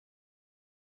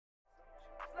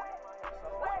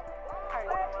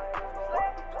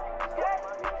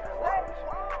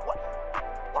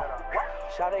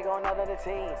they gon' know that the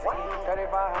team.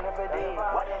 3,500 for D.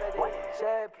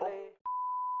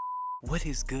 What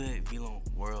is good, VLON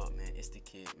world, man? It's the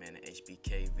kid, man, the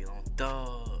HBK VLON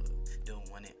dog, the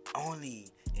one and only.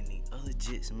 And the other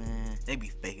jits, man, they be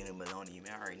faking the baloney,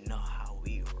 man. I already know how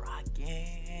we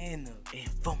rockin'. And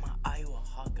for my Iowa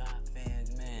Hawkeye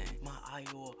fans,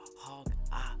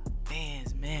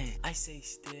 man, I say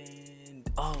stand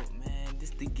up, man.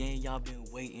 This the game y'all been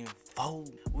waiting for.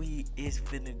 We is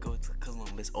finna go to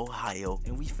Columbus, Ohio,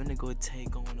 and we finna go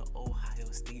take on the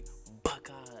Ohio State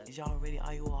Buckeyes. Is y'all ready,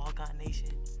 Iowa Hawkeye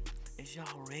Nation? Is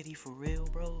y'all ready for real,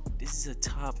 bro? This is a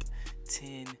top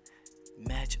 10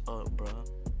 matchup, bro.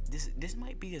 This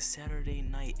might be a Saturday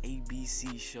night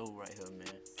ABC show right here,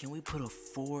 man. Can we put a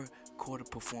 4-quarter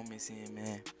performance in,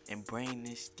 man, and bring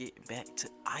this shit back to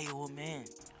Iowa, man?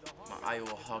 My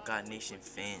Iowa Hawkeye Nation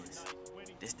fans,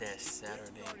 this that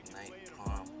Saturday night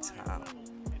prime time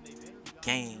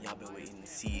game y'all been waiting to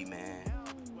see, man.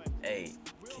 Hey,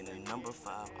 can the number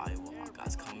 5 Iowa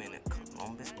Hawkeyes come in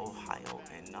Columbus, Ohio,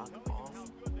 and knock off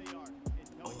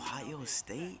Ohio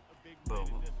State? Bro.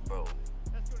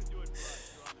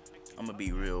 I'm gonna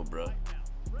be real, bro.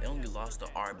 They only lost to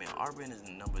Auburn. Auburn is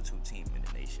the number 2 team in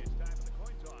the nation.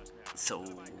 So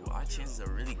our chances of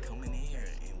really coming in here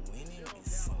and winning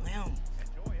is slim.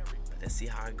 Let's see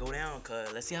how it go down,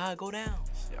 cuz. Let's see how it go down.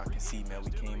 Y'all can see, man,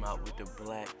 we came out with the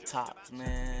black tops,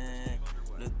 man.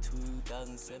 The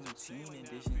 2017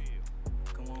 edition.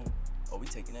 Come on. Oh, we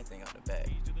taking that thing out the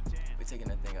bag. We taking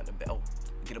that thing out the bag. Oh,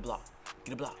 get a block.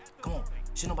 Get a block. Come on.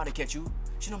 Should nobody catch you?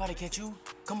 Should nobody catch you?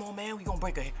 Come on, man. We gonna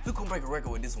break a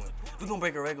record with this one. We gonna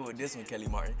break a record with this one, Kelly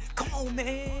Martin. Come on,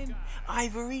 man.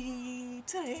 Ivory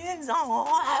to the end zone.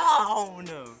 Oh,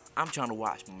 no. I'm trying to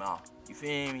watch my mouth. You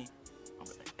feel me?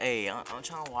 I'm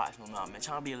trying to watch my mouth, man.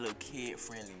 Trying to be a little kid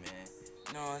friendly, man.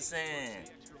 You know what I'm saying?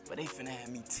 But they finna have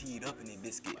me teed up in the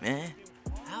biscuit, man.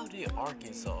 How did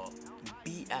Arkansas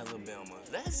beat Alabama?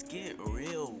 Let's get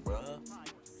real, bruh.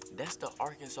 That's the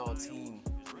Arkansas team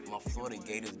my Florida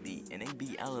Gators beat, and they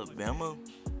beat Alabama.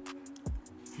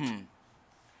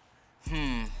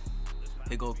 Here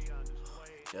go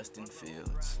Justin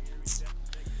Fields.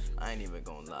 I ain't even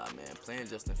gonna lie, man. Playing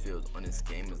Justin Fields on this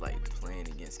game is like playing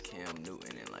against Cam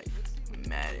Newton in like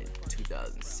Madden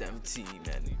 2017,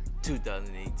 Madden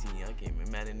 2018. I can't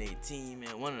remember Madden 18,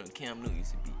 man. One of them Cam Newton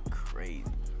used to be crazy.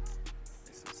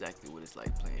 That's exactly what it's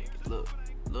like playing. Look,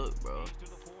 bro.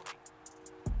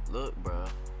 Look, bro.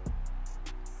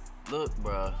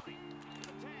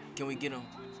 Can we get him?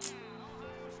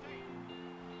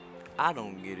 I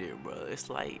don't get it, bro. It's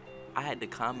like I had the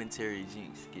commentary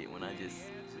jinx get when I just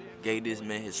gave this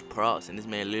man his props, and this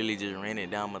man literally just ran it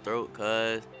down my throat,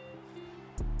 cuz.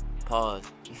 Pause.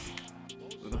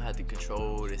 We're gonna have to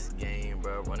control this game,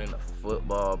 bro. Running the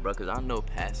football, bro, because I know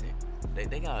passing.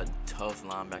 They got a tough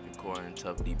linebacker core and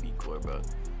tough DB core, bro.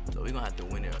 So we're gonna have to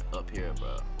win it up here,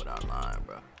 bro, with our line,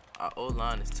 bro. Our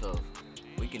O-line is tough.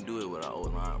 We can do it with our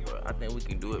O-line, bro. I think we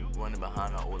can do it running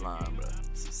behind our O-line, bro.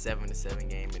 It's a 7-7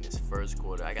 game in this first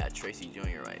quarter. I got Tracy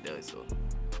Jr. right there, so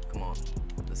come on.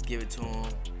 Let's give it to him.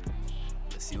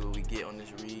 Let's see what we get on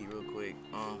this read real quick.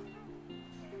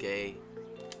 Okay.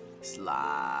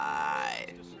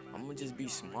 Slide. I'm gonna just be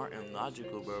smart and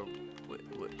logical, bro,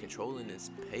 with controlling this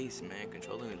pace, man.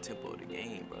 Controlling the tempo of the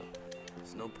game, bro.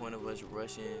 There's no point of us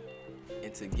rushing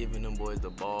into giving them boys the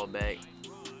ball back.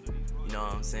 You know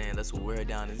what I'm saying? Let's wear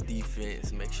down his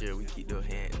defense. Make sure we keep the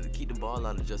ball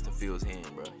out of Justin Fields' hand,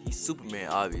 bro. He's Superman,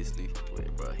 obviously,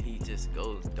 but bro, he just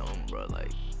goes dumb, bro.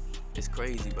 Like, it's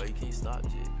crazy, bro. You can't stop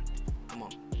shit. Come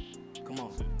on.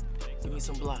 Give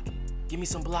me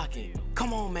some blocking.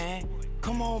 Come on, man.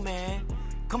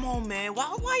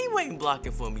 Why you ain't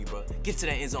blocking for me, bro? Get to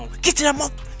that end zone. Get to that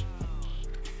mouth.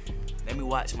 Let me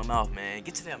watch my mouth, man.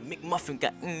 Get to that McMuffin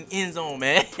got end zone,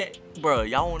 man. Bro,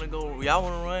 y'all wanna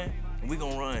run? We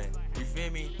gonna run. You feel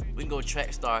me? We can go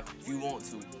track star if you want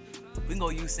to. We can go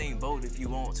Usain Bolt if you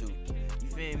want to. You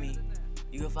feel me?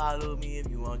 You can follow me if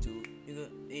you want to.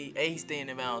 He stay in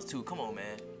the bounds too. Come on,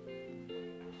 man.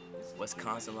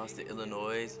 Wisconsin lost to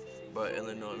Illinois. Bro,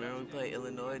 Illinois. Remember we played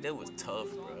Illinois? That was tough,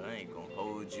 bro. I ain't gonna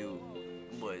hold you.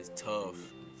 That boy is tough.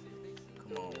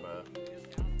 Come on, bro.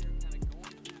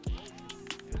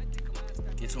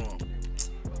 Get to him.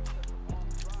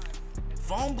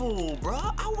 Fumble, bro.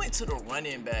 I went to the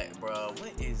running back, bro.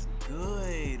 What is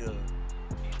good?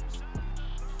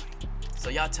 So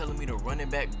y'all telling me the running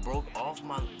back broke off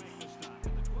my...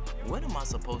 What am I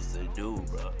supposed to do,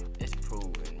 bro? It's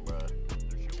proven, bro.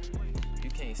 You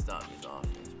can't stop this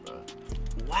offense, bro.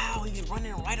 Wow, he's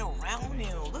running right around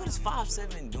him. Look at this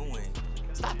 5'7" doing.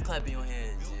 Stop clapping your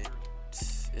hands, shit.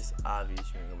 It's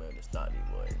obvious you ain't gonna be able to stop these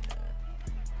boys, man.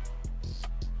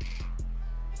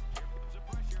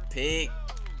 Pick.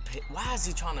 Why is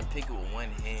he trying to pick it with one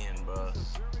hand, bro?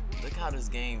 Look how this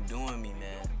game doing me,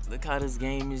 man. Look how this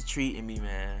game is treating me,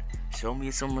 man. Show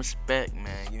me some respect,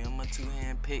 man. Give me my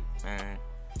two-hand pick, man.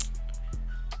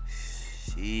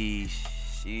 Sheesh.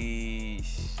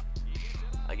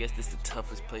 I guess this is the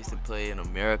toughest place to play in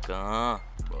America, huh?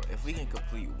 Bro, if we can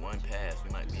complete one pass, we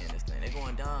might be in this thing. They're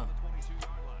going down.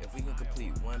 If we can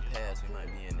complete one pass, we might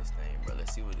be in this thing, bro.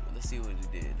 Let's see what it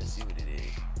did. Let's see what it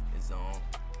is. It's zone.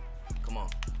 Come on.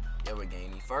 Yeah, we're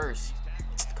gaining first.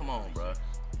 Come on, bro.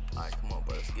 All right, come on,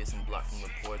 bro. Let's get some block from the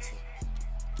portal.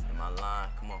 In my line.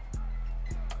 Come on.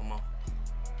 Come on.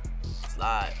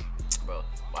 Slide. Bro,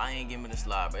 why ain't give me the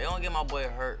slide, bro? They don't get my boy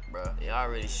hurt, bro. They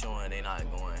already showing they not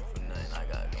going for nothing I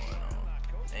got going on.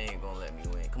 They ain't gonna let me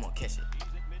win. Come on, catch it.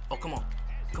 Oh, come on.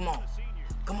 Come on.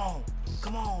 Come on.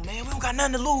 Come on, man. We don't got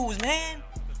nothing to lose, man.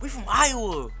 We from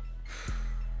Iowa.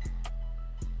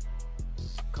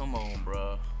 Come on,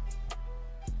 bro.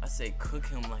 I say cook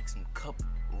him like some cup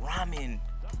ramen.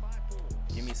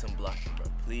 Give me some blocking, bro,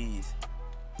 please.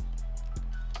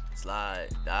 Slide,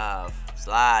 dive,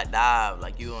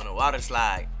 like you on a water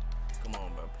slide. Come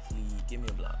on, bro, please give me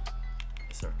a block.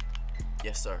 Yes, sir.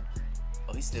 Yes, sir.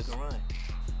 Oh, he still can run.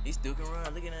 He still can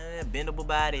run. Look at that bendable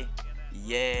body.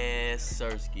 Yes,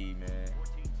 sirski, man.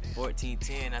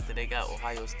 14-10 after they got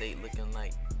Ohio State looking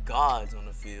like gods on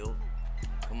the field.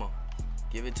 Come on,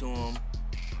 give it to him.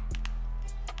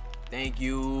 Thank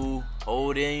you.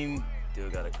 Hold him. Still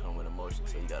gotta come with emotion,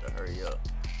 so you gotta hurry up.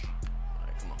 All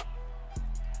right, come on.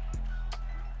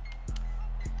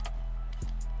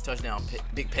 Touchdown,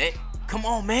 big pet. Come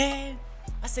on, man.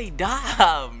 I say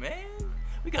dive, man.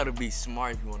 We gotta be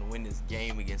smart if you wanna win this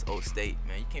game against Oak State,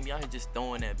 man. You can't be out here just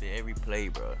throwing that bit every play,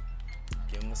 bro.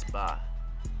 Give him a spot.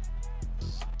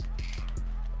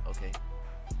 Okay.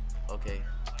 Okay.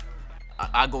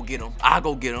 I go get him. I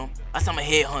go get him. That's I'm a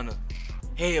headhunter.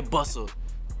 Head buster.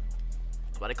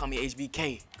 That's why they call me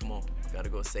HBK. Come on. Gotta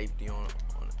go safety on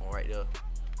right there.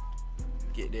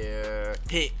 Get there.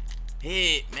 Hit.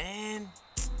 Hit, man.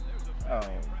 Oh,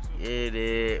 get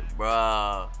it,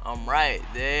 bro. I'm right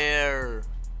there.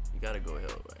 You gotta go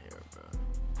help right here, bro.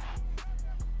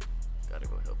 Gotta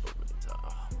go help over the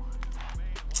top.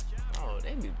 Oh,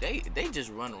 they just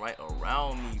run right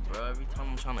around me, bro. Every time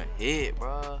I'm trying to hit,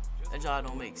 bro. That job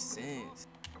don't make sense.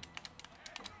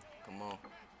 Come on.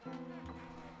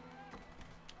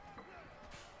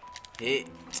 Hit.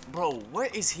 Bro, where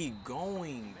is he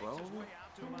going, bro?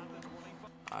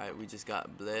 Alright, we just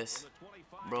got blessed.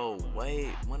 Bro, wait.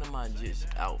 When am I just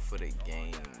out for the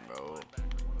game, bro?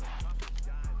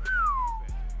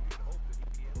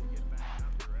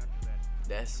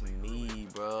 That's me,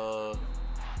 bro.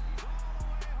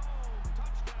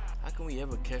 How can we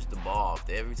ever catch the ball if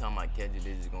every time I catch it,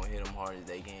 they're just gonna hit them hard as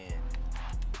they can?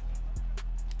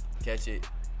 Catch it.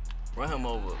 Run him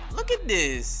over. Look at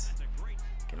this.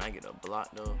 Can I get a block,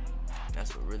 though?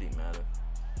 That's what really matters.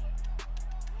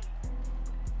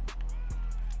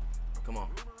 Come on.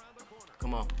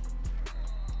 Come on.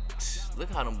 Look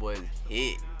how them boys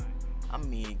hit. I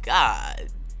mean, God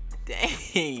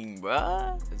dang,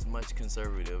 bro. As much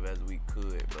conservative as we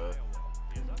could, bro.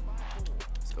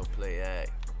 Let's go play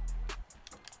act.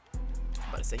 I'm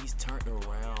about to say he's turned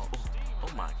around.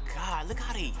 Oh my God, look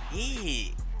how they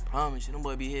hit. Promise you, them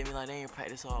boys be hitting me like they ain't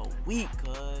practice all week,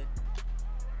 cuz.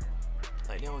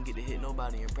 Like they don't get to hit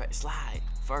nobody in practice. Slide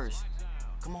first.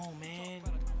 Come on, man.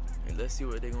 And let's see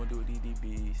what they're gonna do with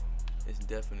DDBs. It's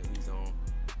definitely zone.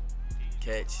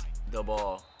 Catch the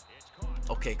ball.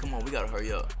 Okay, come on, we gotta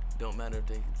hurry up. Don't matter if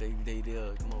they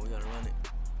there. Come on, we gotta run it.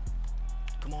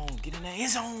 Come on, get in that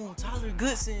end zone. Tyler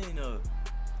Goodson.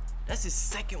 That's his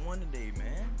second one today,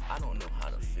 man. I don't know how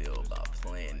to feel about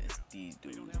playing these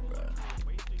dudes, bro.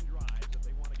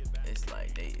 It's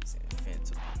like they is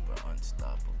invincible, bro,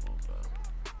 unstoppable, bro.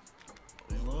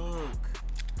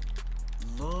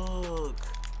 Look.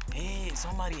 Hey,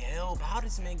 somebody help. How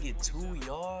does this man get 2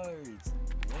 yards?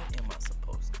 What am I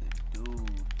supposed to do?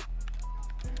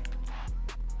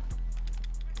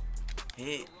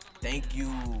 Hit. Thank you.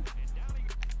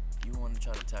 You want to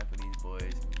try to tackle these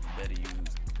boys, you better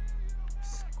use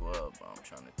squab. I'm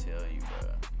trying to tell you, bro.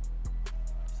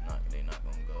 They not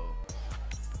gonna go.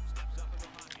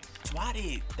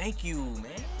 Swatted. Thank you,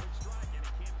 man.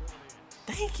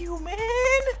 Thank you, man.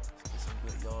 Get some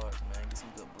good yards, man. Get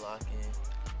some good blocking.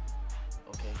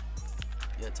 Okay.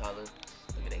 Yeah, Tyler.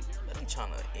 Look at they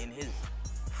trying to end his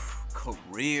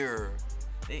career.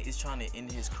 They is trying to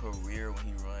end his career when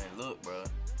he run. Look, bro.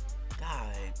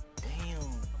 God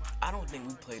damn. I don't think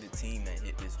we played a team that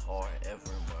hit this hard ever,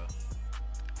 bro.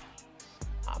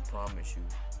 I promise you.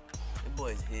 The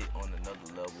boys hit on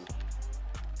another level.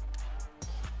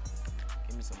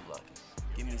 Give me some blocking.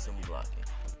 Give me some blocking.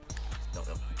 No,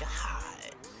 God,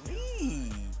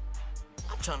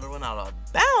 I'm trying to run out of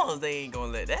bounds. They ain't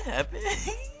gonna let that happen.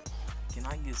 Can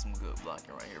I get some good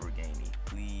blocking right here, Reganey?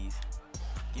 Please.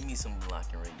 Give me some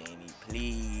blocking, Reganey.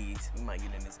 Please. We might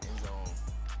get in this end zone.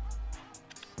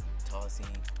 Tossing.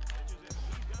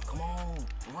 Come on.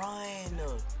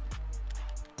 Run.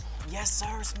 Yes,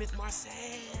 sir. Smith Marseille.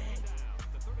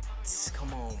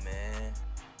 Come on, man.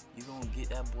 You gonna get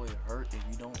that boy hurt if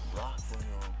you don't block for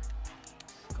him.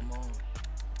 Come on.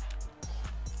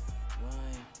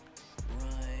 Run.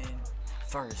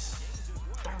 First.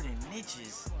 Third and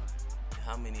niches.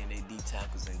 How many of they D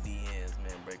tackles and D ends,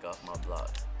 man, break off my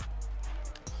blocks?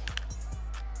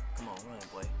 Come on, run,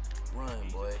 boy. Run,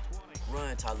 boy.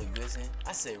 Run, Tyler Goodson.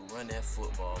 I say run that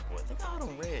football, boy. Look at all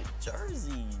them red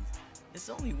jerseys. It's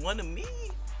only one of me.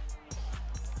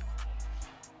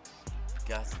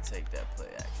 Got to take that play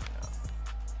action out.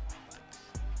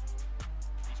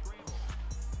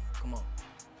 Come on.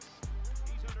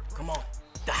 Come on.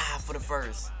 Dive for the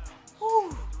first.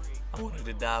 Woo. I wanted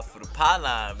to dive for the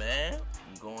pylon, man.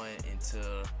 I'm going into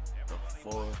the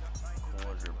fourth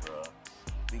quarter, bro.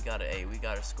 We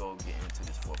gotta score get into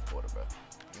this fourth quarter, bro.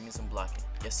 Give me some blocking.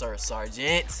 Yes, sir,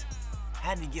 Sergeant.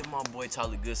 Had to get my boy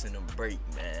Tyler Goodson a break,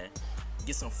 man.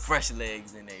 Get some fresh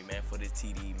legs in there, man, for this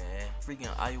TD, man. Freaking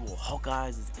Iowa Hawkeyes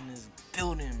is in this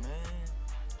building, man.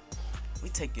 We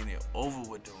taking it over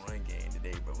with the run game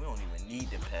today, bro. We don't even need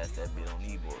to pass that bit on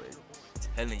these boys. I'm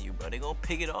telling you, bro, they gonna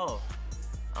pick it off.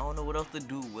 I don't know what else to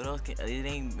do. What else can it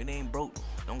ain't broke.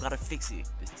 Don't gotta fix it.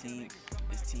 This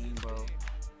team, bro.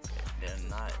 They're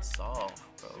not soft,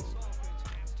 bro.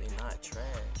 They not trash.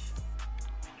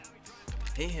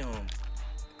 Hit him.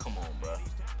 Come on, bro.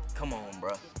 Come on,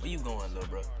 bro. Where you going, little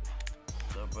bro?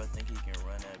 Little bro think he can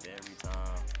run that every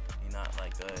time. He not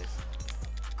like us.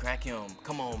 Crack him.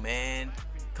 Come on, man.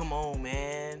 Come on,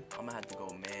 man. I'm gonna have to go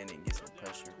man and get some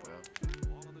pressure, bro.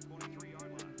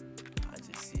 I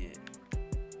just see it.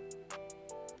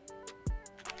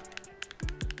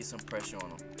 Get some pressure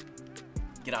on him.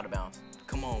 Get out of bounds.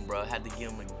 Come on, bro. Had to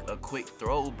give him a quick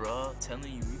throw, bro.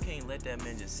 Telling you can't let that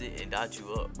man just sit and dot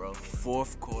you up, bro.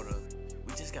 Fourth quarter.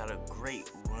 We just got a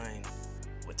great run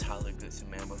with Tyler Goodson,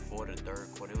 man. Before the third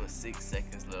quarter, it was 6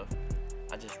 seconds left.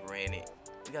 I just ran it.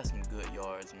 We got some good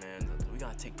yards, man. We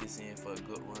gotta take this in for a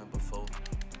good run before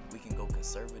we can go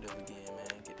conservative again,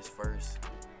 man. Get this first.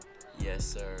 Yes,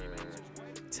 sir.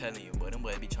 Telling you, boy, them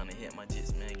boys be trying to hit my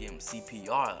jits, man. Give them CPR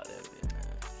out of that bit,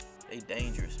 man. They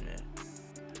dangerous, man.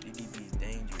 DDB's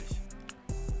dangerous.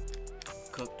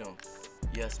 Cooked him.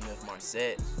 Yes, Smith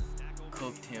Marseille.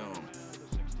 Cooked him.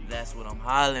 That's what I'm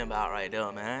hollering about right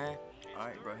there, man. All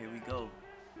right, bro, here we go.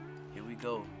 Here we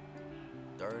go.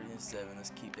 3rd and 7.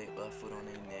 Let's keep their left foot on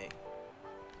their neck.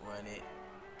 Run it.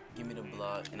 Give me the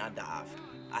block, and I dive.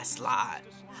 I slide.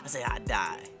 I say I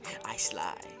die. I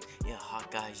slide. Yeah,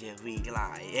 Hawkeyes, yeah, we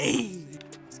glide. Hey.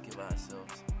 Let's give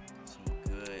ourselves some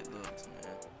good looks,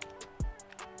 man.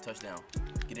 Touchdown.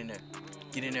 Get in there.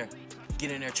 Get in there.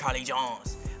 Get in there, Charlie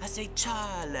Jones. I say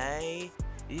Charlie.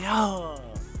 Yo.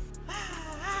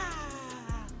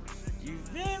 You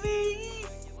feel me?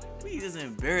 We just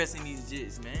embarrassing these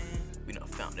jits, man. We done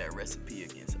found that recipe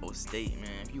against O State,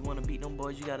 man. If you want to beat them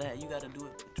boys, you gotta do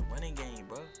it with the running game,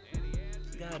 bro.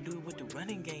 You gotta do it with the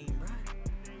running game,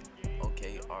 bro.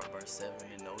 Okay, Art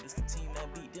 7-0. This the team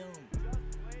that beat them.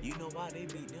 You know why they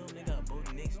beat them? They got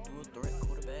both Knicks, dual threat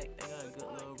quarterback. They got a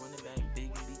good little running back,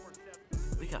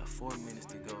 Bigsby. We got 4 minutes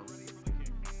to go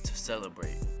to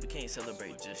celebrate. We can't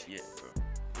celebrate just yet, bro.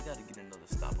 We gotta get another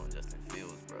stop on Justin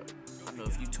Fields, bro. I know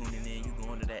if you tuning in, you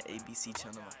going to that ABC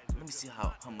channel. Let me see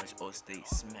how much O State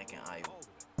smacking Iowa.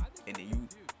 And then you,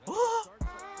 what?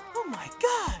 Oh my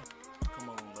God! Come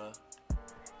on, bro.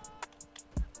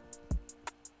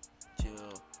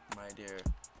 Chill, I'm right there.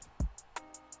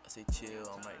 I say chill,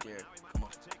 I'm right there. Come on.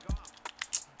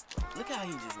 Look how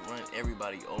he just run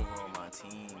everybody over on my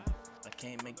team. I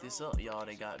can't make this up, y'all.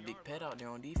 They got Big Pet out there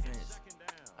on defense.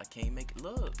 I can't make it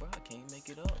look, bro. I can't make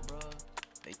it up, bro.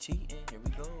 They cheating. Here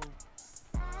we go.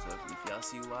 So if y'all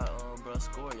see why bro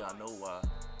score, y'all know why.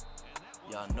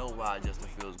 Y'all know why Justin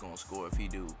Fields gonna score if he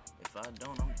do. If I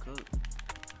don't, I'm cooked.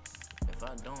 If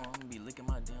I don't, I'm gonna be licking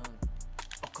my damn.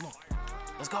 Oh, come on.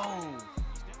 Let's go.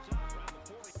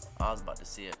 I was about to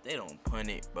say if they don't punt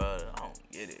it, bro, I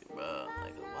don't get it, bro.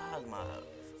 Like, why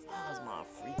is my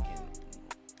freaking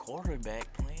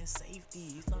quarterback playing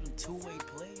safety? He's not a two-way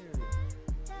player.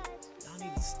 Y'all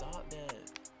need to stop that.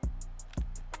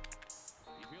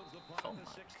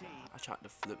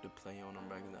 flip the play on them,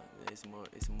 bro. It's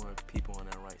more people on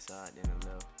that right side than the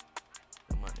left.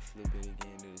 I'm about to flip it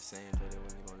again, do the same play they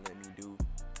wasn't gonna let me do.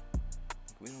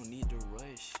 We don't need to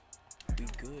rush. We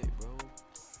good, bro.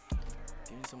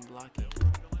 Give me some blocking.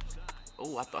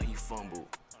 Oh, I thought he fumbled.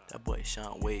 That boy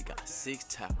Sean Wade got 6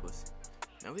 tackles.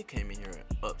 Man, we came in here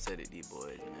and upset these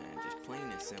boys, man. Just plain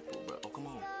and simple, bro. Oh, come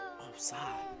on. Offside.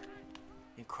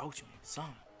 Encroaching.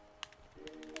 Something.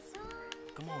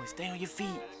 Come on, stay on your feet.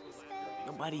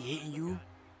 Nobody hitting you.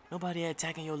 Nobody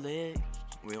attacking your leg.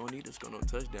 We don't need to score no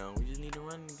touchdown. We just need to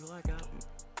run and clock out.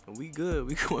 And we good.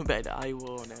 We going back to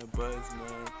Iowa on that buzz,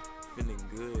 man. Feeling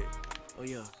good. Oh,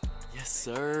 yeah. Yes,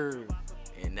 sir.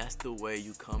 And that's the way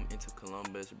you come into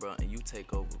Columbus, bro, and you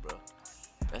take over, bro.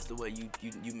 That's the way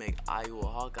you make Iowa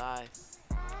Hawkeyes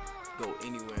go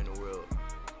anywhere in the world.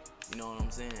 You know what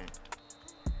I'm saying?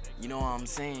 You know what I'm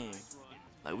saying?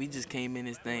 Like, we just came in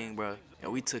this thing, bro,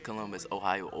 and we took Columbus,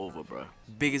 Ohio over, bro.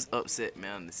 Biggest upset,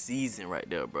 man, of the season right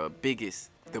there, bro.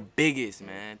 The biggest,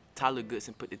 man. Tyler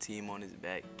Goodson put the team on his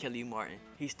back. Kelly Martin,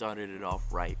 he started it off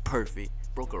right, perfect.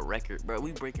 Broke a record, bro.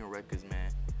 We breaking records,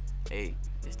 man. Hey,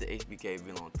 it's the HBK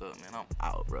Villain Thug, man. I'm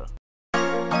out, bro.